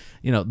things.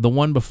 The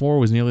one before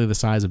was nearly the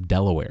size of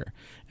Delaware.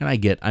 And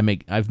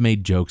I've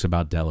made jokes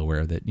about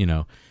Delaware that,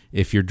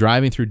 if you're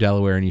driving through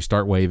Delaware and you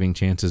start waving,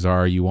 chances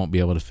are you won't be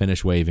able to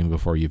finish waving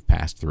before you've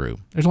passed through.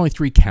 There's only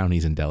 3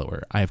 counties in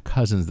Delaware. I have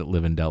cousins that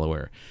live in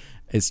Delaware.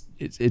 It's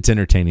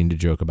entertaining to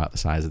joke about the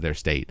size of their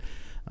state.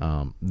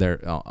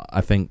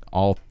 I think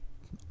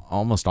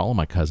almost all of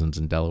my cousins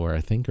in Delaware,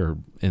 I think, are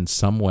in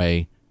some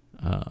way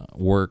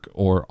work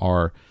or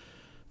are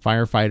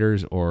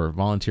firefighters or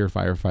volunteer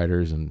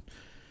firefighters, and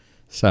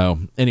so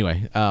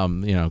anyway,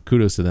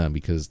 kudos to them,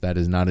 because that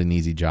is not an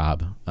easy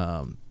job.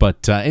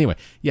 But anyway,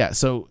 yeah.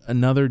 So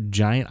another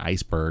giant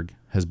iceberg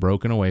has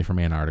broken away from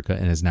Antarctica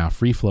and is now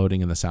free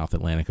floating in the South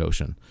Atlantic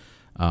Ocean.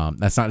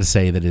 That's not to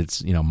say that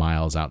it's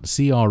miles out to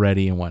sea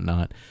already and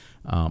whatnot.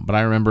 But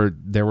I remember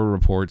there were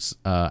reports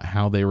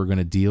how they were going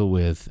to deal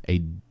with a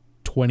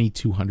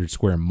 2,200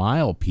 square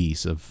mile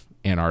piece of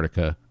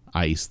Antarctica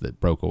ice that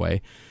broke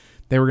away.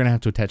 They were going to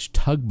have to attach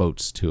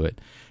tugboats to it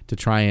to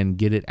try and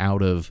get it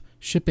out of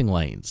shipping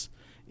lanes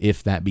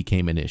if that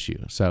became an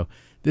issue. So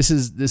this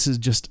is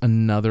just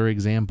another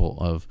example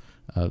of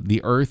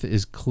the Earth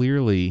is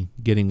clearly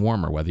getting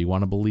warmer, whether you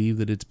want to believe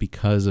that it's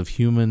because of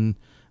human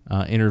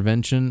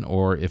intervention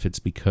or if it's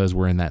because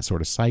we're in that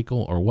sort of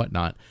cycle or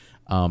whatnot.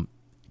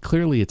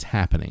 Clearly it's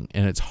happening,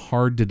 and it's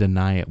hard to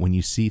deny it when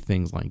you see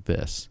things like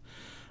this.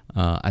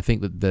 I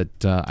think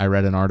that I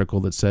read an article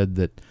that said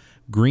that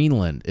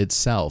Greenland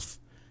itself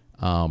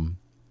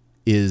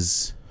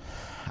is,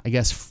 I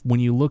guess, when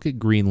you look at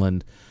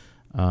Greenland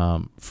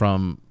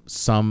from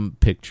some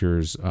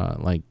pictures,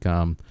 like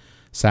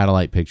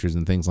satellite pictures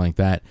and things like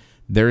that,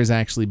 there has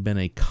actually been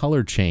a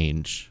color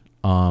change.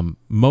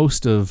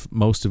 Most of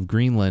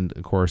Greenland,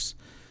 of course,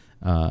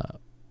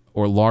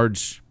 or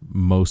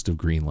most of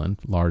Greenland,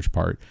 most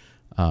of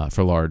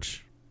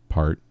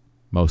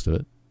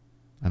it.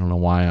 I don't know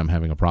why I'm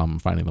having a problem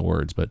finding the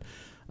words, but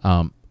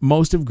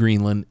most of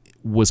Greenland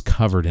was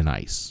covered in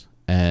ice,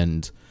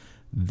 and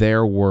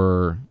there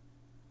were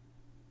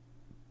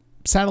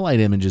satellite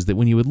images that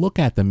when you would look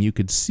at them, you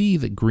could see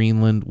that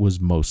Greenland was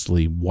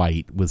mostly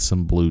white with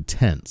some blue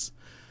tints.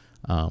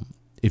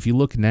 If you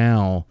look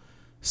now,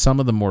 some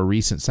of the more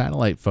recent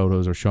satellite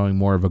photos are showing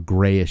more of a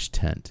grayish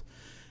tint.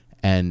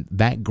 And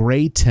that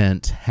gray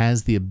tint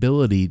has the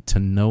ability to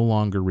no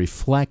longer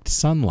reflect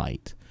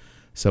sunlight.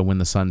 So when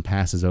the sun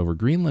passes over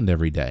Greenland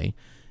every day,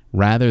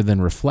 rather than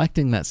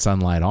reflecting that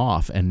sunlight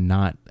off and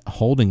not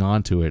holding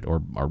onto it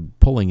or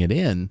pulling it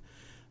in,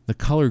 the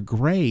color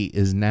gray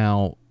is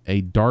now a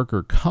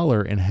darker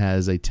color and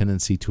has a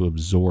tendency to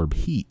absorb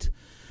heat.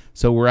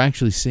 So we're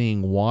actually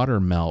seeing water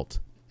melt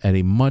at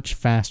a much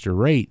faster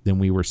rate than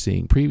we were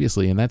seeing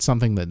previously. And that's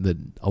something that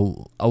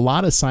a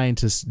lot of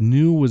scientists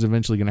knew was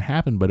eventually going to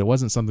happen, but it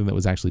wasn't something that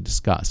was actually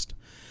discussed.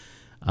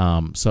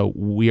 So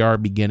we are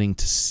beginning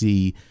to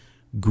see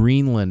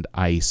Greenland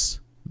ice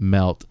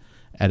melt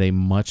at a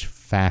much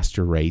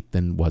faster rate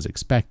than was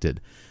expected.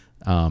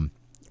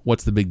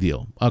 What's the big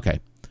deal? Okay.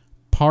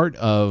 Part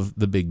of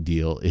the big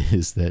deal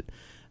is that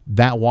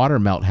water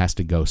melt has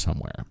to go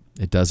somewhere.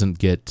 It doesn't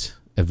get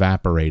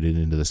evaporated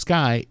into the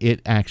sky.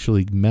 It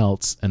actually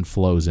melts and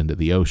flows into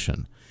the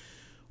ocean.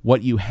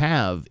 What you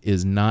have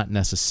is not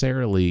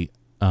necessarily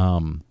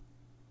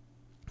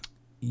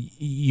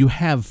you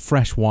have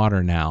fresh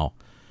water now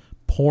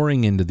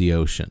pouring into the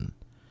ocean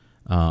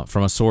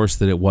from a source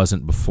that it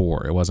wasn't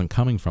before. It wasn't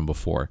coming from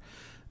before.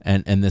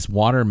 And this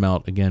water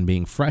melt, again,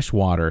 being fresh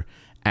water,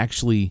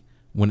 actually,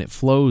 when it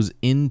flows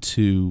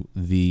into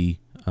the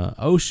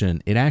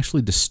ocean, it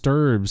actually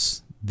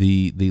disturbs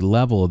the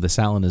level of the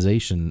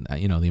salinization,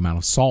 the amount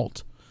of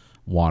salt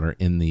water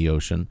in the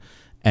ocean,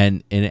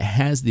 and it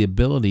has the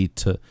ability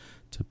to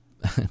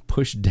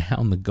push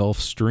down the Gulf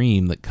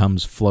Stream that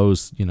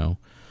flows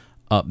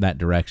up that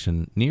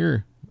direction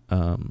near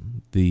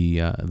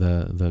the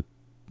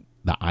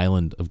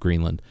island of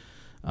Greenland,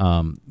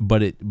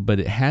 but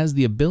it has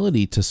the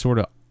ability to sort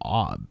of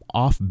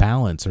off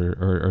balance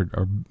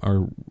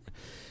or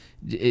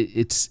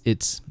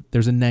it's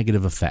there's a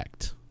negative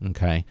effect.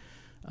 Okay.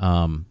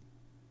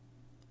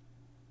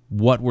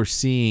 What we're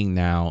seeing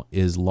now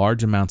is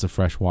large amounts of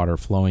fresh water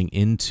flowing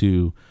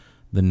into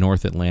the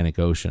North Atlantic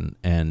Ocean,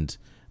 and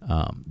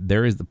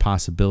there is the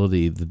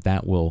possibility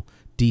that will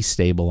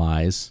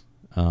destabilize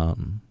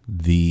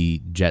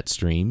the jet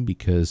stream,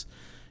 because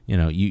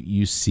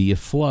you see a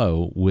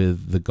flow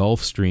with the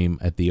Gulf Stream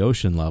at the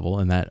ocean level,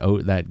 and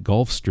that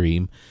Gulf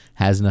Stream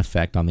has an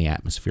effect on the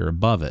atmosphere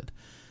above it.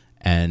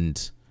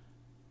 And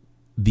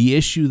the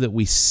issue that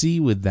we see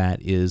with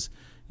that is,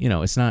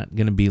 it's not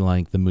going to be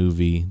like the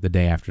movie The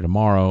Day After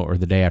Tomorrow or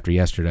The Day After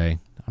Yesterday.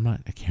 I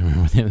can't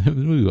remember what the name of the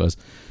movie was.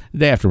 The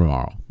Day After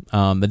Tomorrow.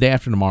 The Day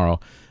After Tomorrow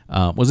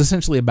was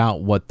essentially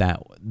about what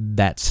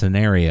that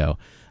scenario,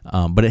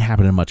 but it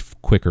happened at a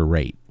much quicker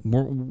rate.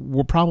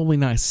 We're probably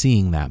not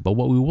seeing that, but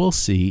what we will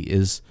see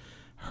is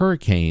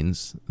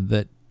hurricanes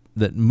that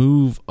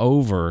move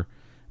over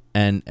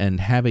and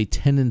have a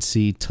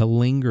tendency to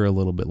linger a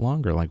little bit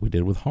longer, like we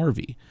did with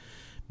Harvey,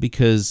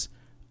 because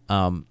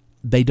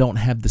they don't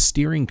have the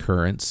steering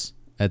currents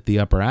at the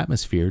upper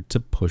atmosphere to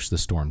push the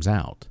storms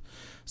out.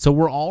 So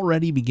we're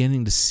already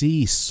beginning to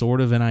see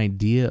sort of an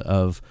idea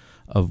of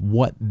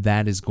what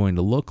that is going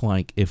to look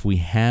like if we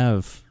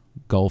have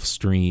Gulf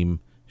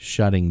Stream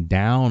shutting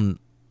down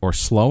or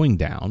slowing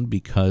down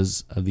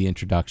because of the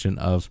introduction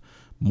of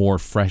more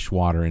fresh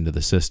water into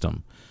the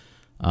system.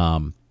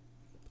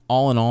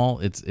 All in all,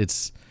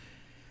 it's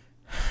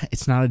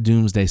not a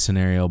doomsday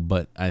scenario,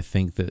 but I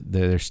think that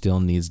there still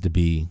needs to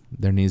be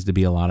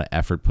a lot of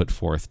effort put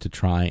forth to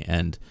try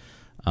and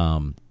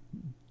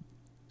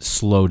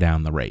slow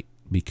down the rate,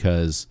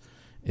 because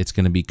it's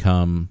going to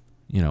become,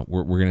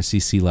 we're going to see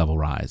sea level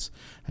rise.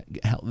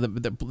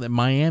 The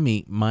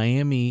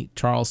Miami,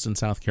 Charleston,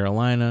 South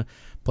Carolina,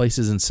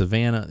 places in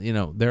Savannah,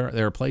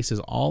 there are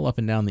places all up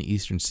and down the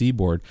eastern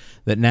seaboard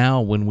that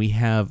now, when we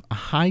have a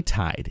high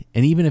tide,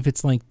 and even if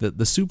it's like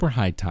the super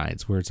high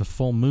tides where it's a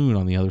full moon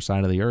on the other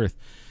side of the earth,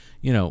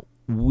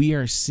 we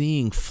are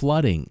seeing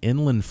flooding,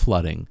 inland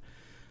flooding,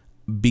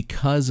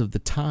 because of the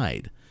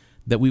tide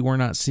that we were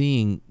not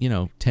seeing,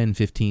 10,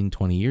 15,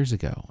 20 years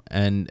ago.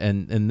 And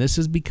this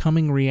is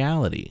becoming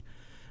reality.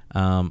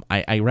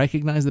 I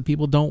recognize that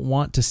people don't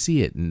want to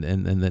see it,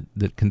 and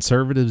that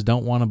conservatives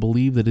don't want to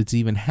believe that it's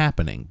even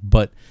happening.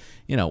 But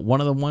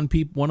one of the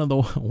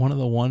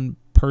one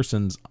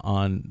persons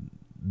on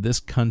this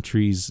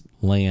country's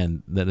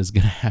land that is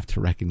going to have to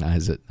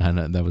recognize it. I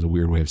know that was a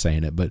weird way of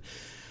saying it, but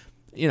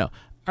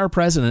our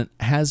president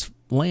has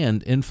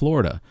land in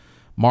Florida.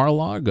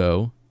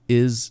 Mar-a-Lago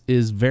is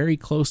very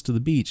close to the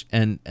beach,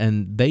 and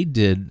they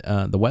did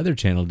the Weather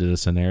Channel did a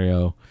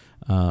scenario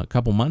a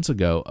couple months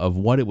ago of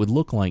what it would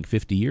look like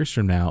 50 years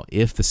from now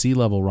if the sea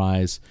level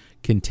rise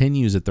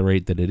continues at the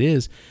rate that it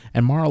is,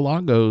 and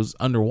Mar-a-Lago's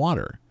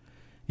underwater,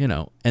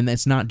 and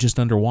it's not just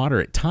underwater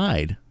at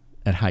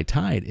high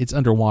tide, it's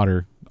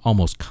underwater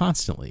almost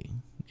constantly.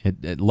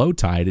 At low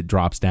tide, it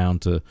drops down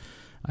to,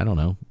 I don't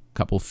know, a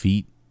couple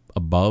feet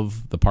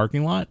above the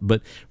parking lot,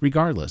 but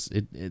regardless,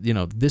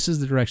 this is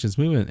the direction it's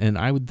moving, and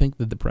I would think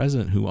that the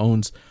president, who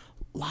owns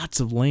lots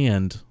of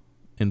land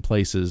in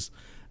places,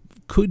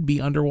 could be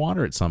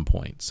underwater at some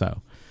point.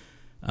 So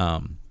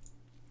I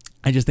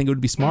just think it would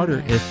be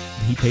smarter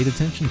if he paid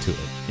attention to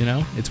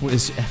it.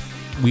 It's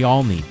we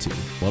all need to.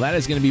 Well, that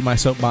is going to be my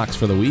soapbox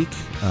for the week.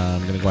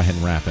 I'm going to go ahead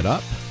and wrap it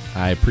up.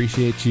 I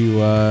appreciate you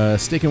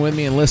sticking with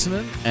me and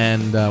listening,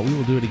 and we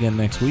will do it again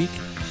next week.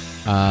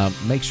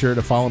 Make sure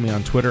to follow me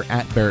on Twitter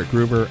at Barrett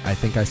Gruber. I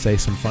think I say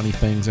some funny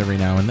things every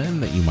now and then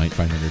that you might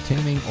find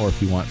entertaining, or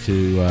if you want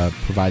to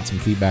provide some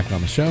feedback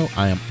on the show,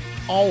 I am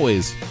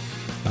always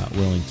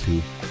willing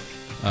to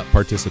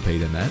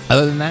participate in that.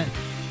 Other than that,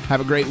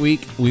 have a great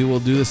week. We will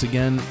do this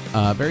again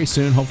very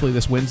soon, hopefully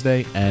this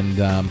Wednesday,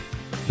 and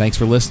thanks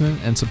for listening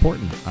and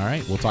supporting. All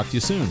right, we'll talk to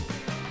you soon.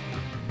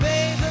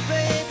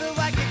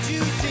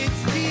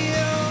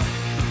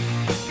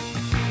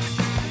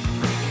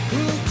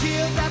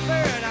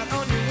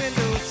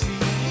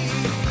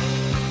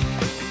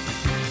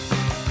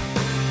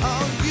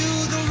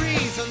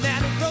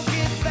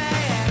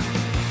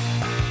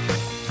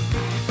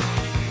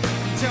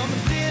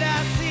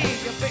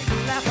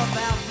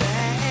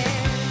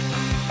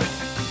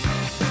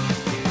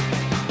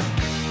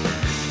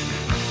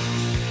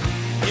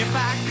 If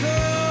I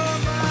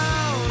come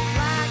on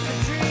like a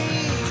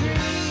dream,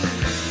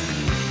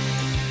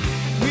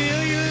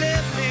 will you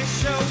let me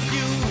show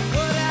you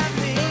what I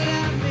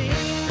mean?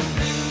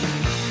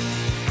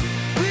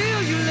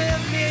 Will you let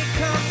me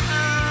come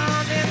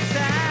on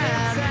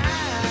inside?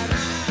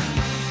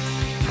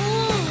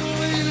 Ooh,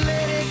 will you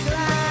let it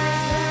glide?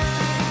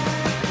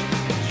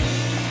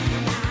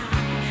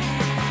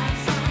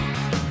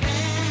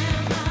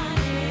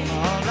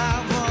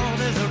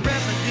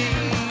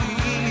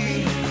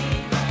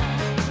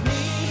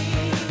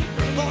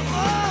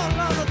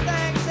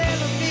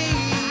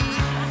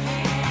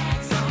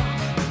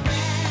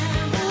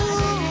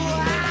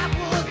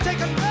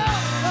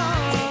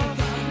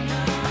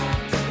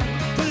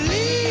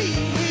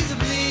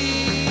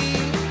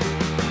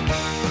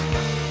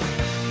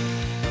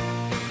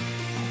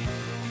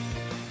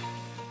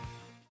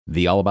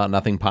 The All About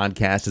Nothing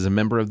podcast is a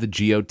member of the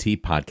GOT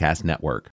Podcast Network.